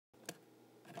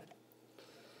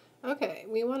Okay,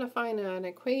 we want to find an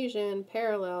equation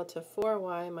parallel to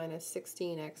 4y minus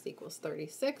 16x equals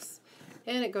 36,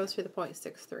 and it goes through the point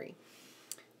 6,3.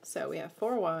 So we have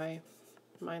 4y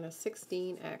minus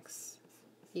 16x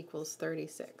equals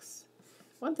 36.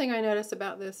 One thing I noticed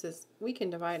about this is we can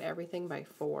divide everything by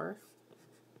 4.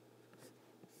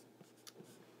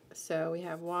 So we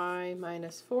have y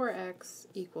minus 4x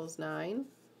equals 9.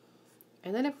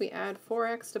 And then if we add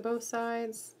 4x to both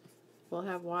sides, we'll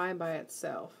have y by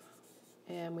itself.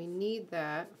 And we need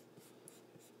that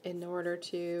in order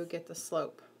to get the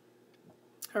slope.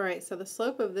 All right, so the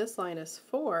slope of this line is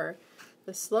 4.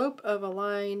 The slope of a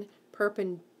line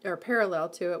parallel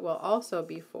to it will also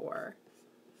be 4.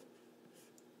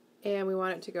 And we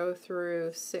want it to go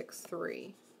through 6,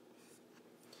 3.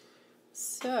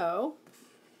 So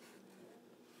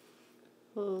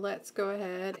let's go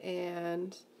ahead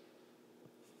and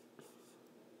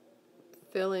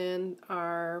fill in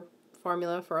our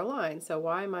formula for a line. So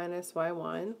y minus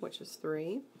y1, which is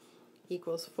 3,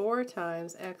 equals 4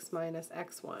 times x minus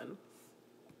x1.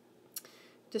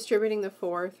 Distributing the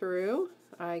 4 through,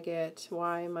 I get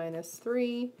y minus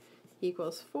 3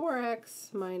 equals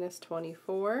 4x minus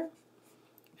 24.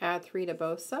 Add 3 to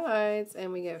both sides,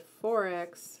 and we get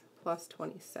 4x plus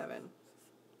 27.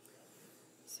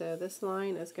 So this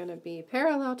line is going to be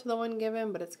parallel to the one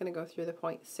given, but it's going to go through the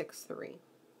point 6, 3.